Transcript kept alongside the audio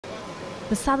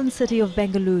The southern city of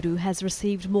Bengaluru has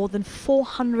received more than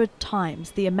 400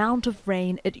 times the amount of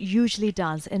rain it usually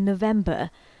does in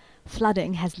November.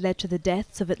 Flooding has led to the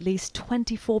deaths of at least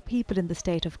 24 people in the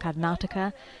state of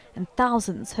Karnataka, and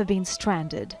thousands have been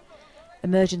stranded.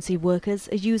 Emergency workers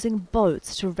are using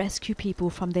boats to rescue people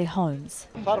from their homes.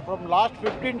 Sir, from last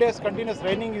 15 days continuous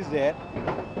raining is there.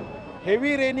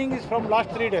 Heavy raining is from last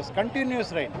 3 days,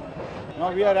 continuous rain.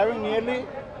 Now we are having nearly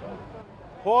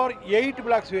 8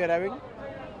 blocks we are having.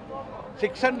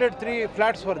 603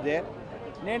 flats were there.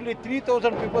 Nearly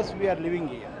 3,000 people we are living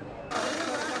here.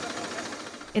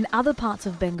 In other parts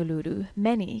of Bengaluru,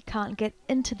 many can't get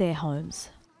into their homes.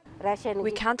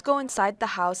 We can't go inside the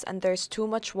house and there's too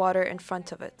much water in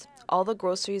front of it. All the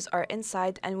groceries are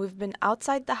inside and we've been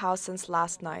outside the house since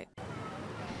last night.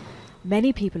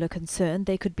 Many people are concerned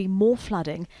there could be more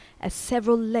flooding as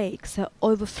several lakes are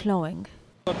overflowing.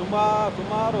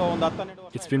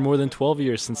 It's been more than 12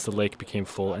 years since the lake became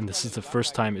full, and this is the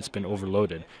first time it's been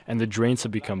overloaded, and the drains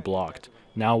have become blocked.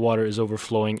 Now water is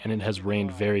overflowing and it has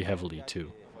rained very heavily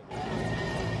too.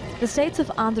 The states of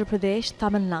Andhra Pradesh,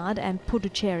 Tamil Nadu and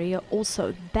Puducherry are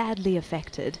also badly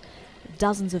affected.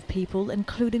 Dozens of people,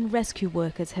 including rescue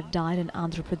workers, have died in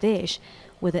Andhra Pradesh,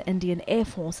 where the Indian Air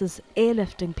Force is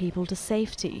airlifting people to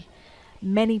safety.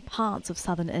 Many parts of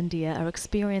southern India are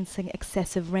experiencing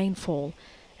excessive rainfall.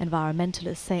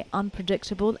 Environmentalists say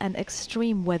unpredictable and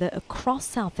extreme weather across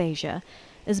South Asia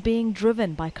is being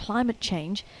driven by climate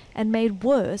change and made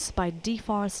worse by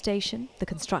deforestation, the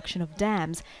construction of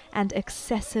dams and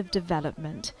excessive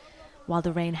development. While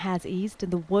the rain has eased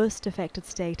in the worst affected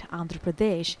state, Andhra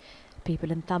Pradesh,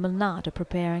 people in Tamil Nadu are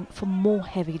preparing for more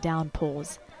heavy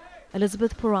downpours.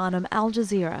 Elizabeth Puranam, Al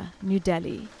Jazeera, New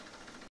Delhi.